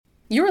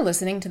You are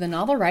listening to the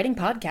Novel Writing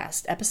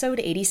Podcast, episode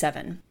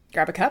 87.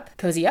 Grab a cup,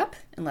 cozy up,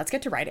 and let's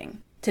get to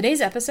writing.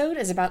 Today's episode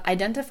is about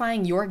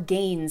identifying your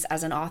gains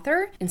as an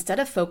author instead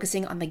of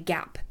focusing on the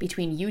gap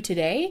between you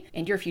today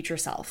and your future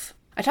self.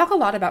 I talk a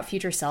lot about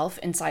future self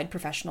inside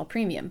Professional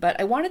Premium, but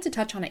I wanted to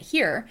touch on it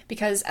here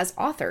because as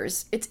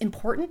authors, it's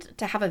important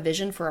to have a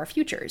vision for our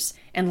futures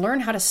and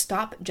learn how to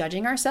stop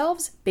judging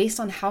ourselves based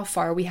on how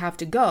far we have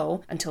to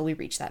go until we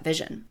reach that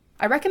vision.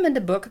 I recommend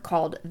a book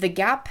called The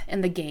Gap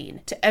and the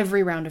Gain to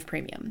every round of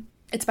premium.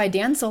 It's by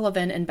Dan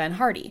Sullivan and Ben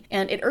Hardy,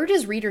 and it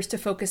urges readers to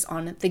focus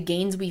on the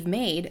gains we've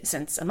made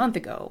since a month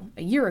ago,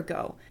 a year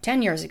ago,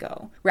 10 years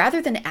ago,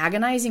 rather than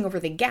agonizing over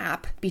the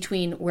gap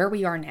between where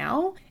we are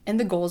now and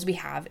the goals we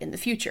have in the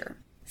future.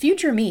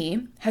 Future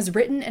me has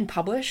written and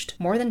published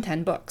more than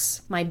 10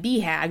 books. My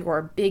BHAG,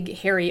 or big,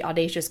 hairy,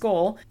 audacious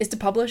goal, is to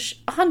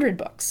publish 100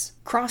 books,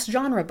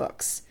 cross-genre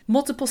books,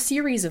 multiple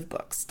series of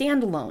books,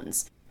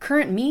 standalones.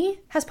 Current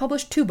me has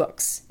published 2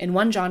 books in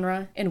one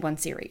genre in one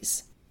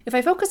series. If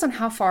I focus on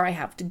how far I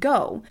have to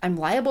go, I'm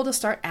liable to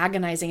start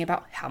agonizing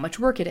about how much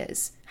work it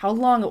is, how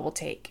long it will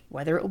take,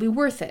 whether it will be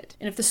worth it,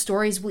 and if the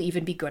stories will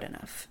even be good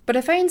enough. But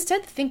if I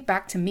instead think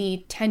back to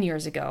me 10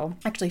 years ago,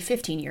 actually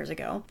 15 years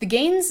ago, the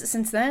gains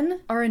since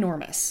then are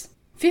enormous.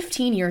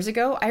 15 years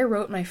ago, I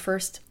wrote my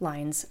first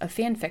lines of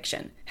fan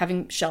fiction,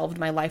 having shelved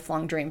my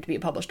lifelong dream to be a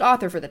published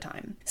author for the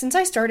time. Since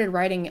I started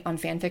writing on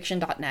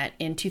fanfiction.net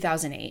in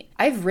 2008,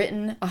 I've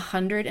written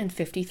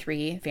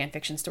 153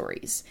 fanfiction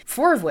stories,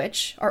 4 of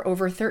which are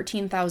over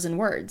 13,000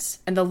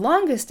 words, and the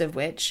longest of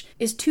which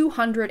is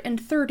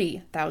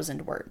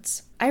 230,000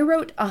 words. I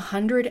wrote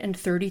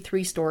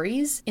 133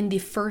 stories in the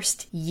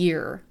first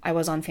year I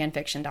was on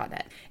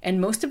fanfiction.net, and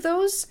most of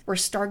those were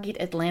Stargate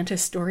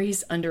Atlantis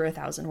stories under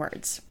 1,000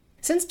 words.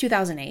 Since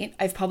 2008,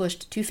 I've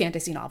published 2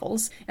 fantasy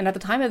novels, and at the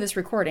time of this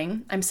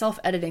recording, I'm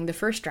self-editing the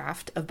first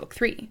draft of Book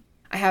 3.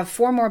 I have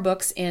 4 more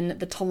books in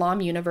the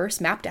Talam universe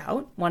mapped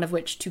out, one of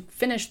which to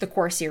finish the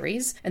core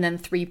series, and then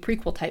 3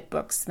 prequel-type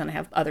books, then I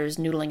have others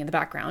noodling in the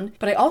background.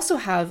 But I also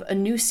have a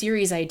new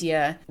series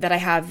idea that I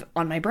have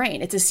on my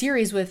brain. It's a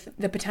series with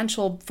the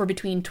potential for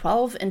between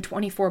 12 and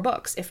 24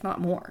 books, if not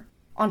more.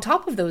 On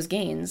top of those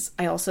gains,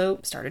 I also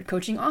started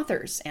coaching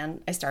authors,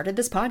 and I started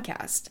this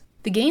podcast.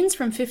 The gains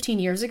from 15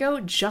 years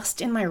ago,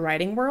 just in my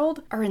writing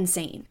world, are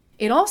insane.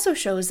 It also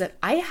shows that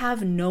I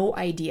have no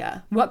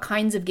idea what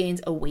kinds of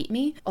gains await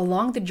me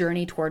along the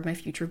journey toward my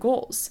future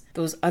goals.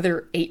 Those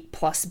other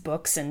 8+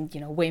 books and,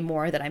 way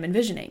more that I'm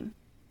envisioning.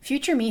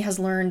 Future me has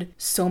learned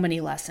so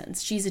many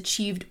lessons. She's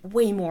achieved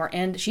way more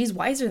and she's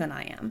wiser than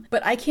I am.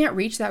 But I can't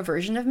reach that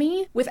version of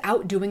me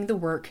without doing the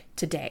work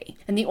today.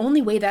 And the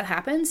only way that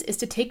happens is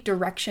to take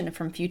direction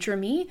from future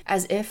me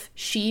as if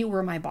she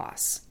were my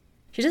boss.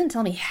 She doesn't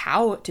tell me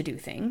how to do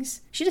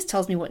things. She just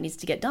tells me what needs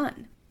to get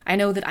done. I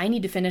know that I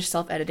need to finish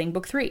self-editing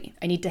Book 3.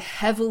 I need to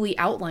heavily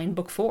outline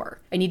Book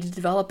 4. I need to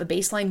develop a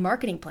baseline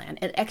marketing plan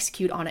and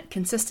execute on it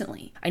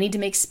consistently. I need to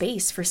make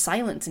space for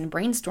silence and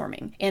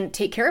brainstorming and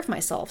take care of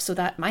myself so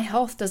that my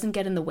health doesn't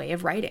get in the way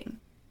of writing.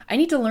 I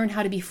need to learn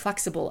how to be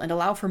flexible and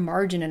allow for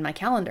margin in my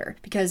calendar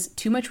because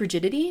too much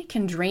rigidity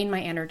can drain my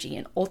energy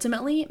and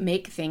ultimately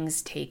make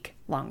things take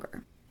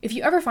longer. If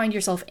you ever find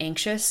yourself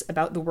anxious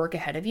about the work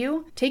ahead of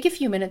you, take a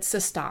few minutes to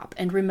stop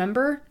and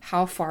remember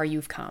how far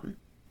you've come.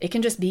 It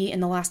can just be in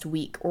the last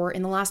week or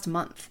in the last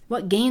month.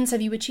 What gains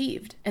have you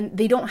achieved? And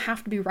they don't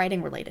have to be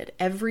writing related.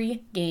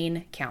 Every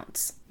gain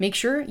counts. Make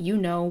sure you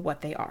know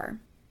what they are.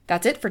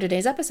 That's it for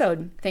today's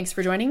episode. Thanks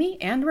for joining me,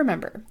 and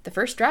remember, the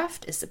first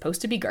draft is supposed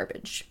to be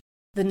garbage.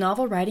 The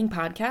Novel Writing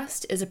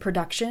Podcast is a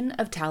production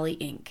of Tally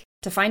Inc.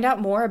 To find out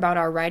more about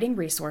our writing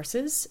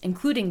resources,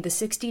 including the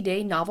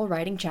 60-day novel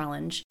writing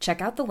challenge, check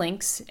out the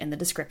links in the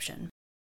description.